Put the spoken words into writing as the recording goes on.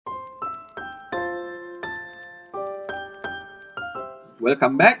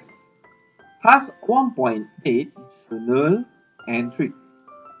Welcome back. Task 1.8 Journal Entry.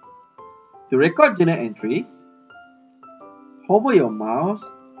 To record journal entry, hover your mouse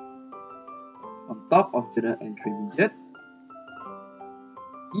on top of journal entry widget.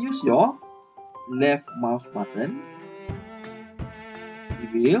 Use your left mouse button.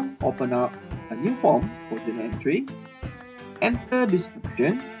 It will open up a new form for journal entry. Enter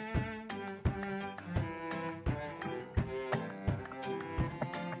description.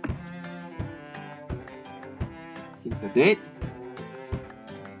 Change your date.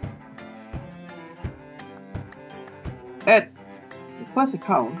 Add the first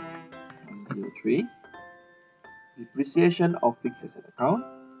account on 03. Depreciation of fixed asset account.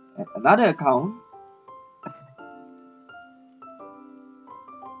 Add another account.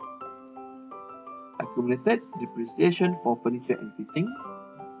 Accumulated depreciation for furniture and fitting.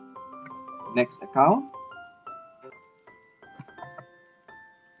 Next account.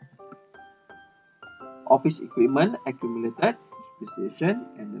 Office equipment accumulated depreciation,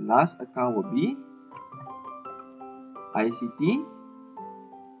 and the last account will be ICT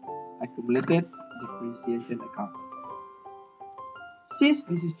accumulated depreciation account. Since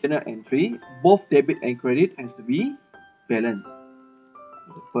this is journal entry, both debit and credit has to be balanced.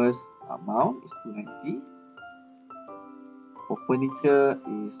 So the first amount is 290. For furniture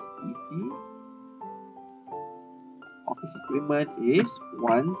is 80. Office equipment is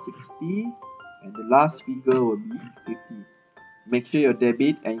 160. And the last figure will be 50. Make sure your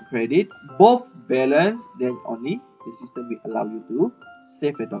debit and credit both balance, then only the system will allow you to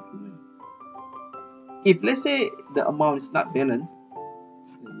save the document. If let's say the amount is not balanced,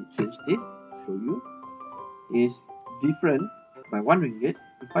 let me change this to show you, is different by 1 ringgit.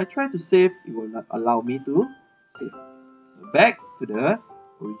 If I try to save, it will not allow me to save. So back to the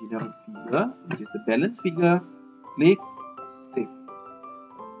original figure, which is the balance figure. Click save.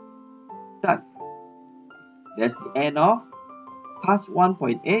 Done. That's the end of task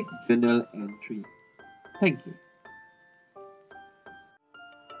 1.8 journal entry. Thank you.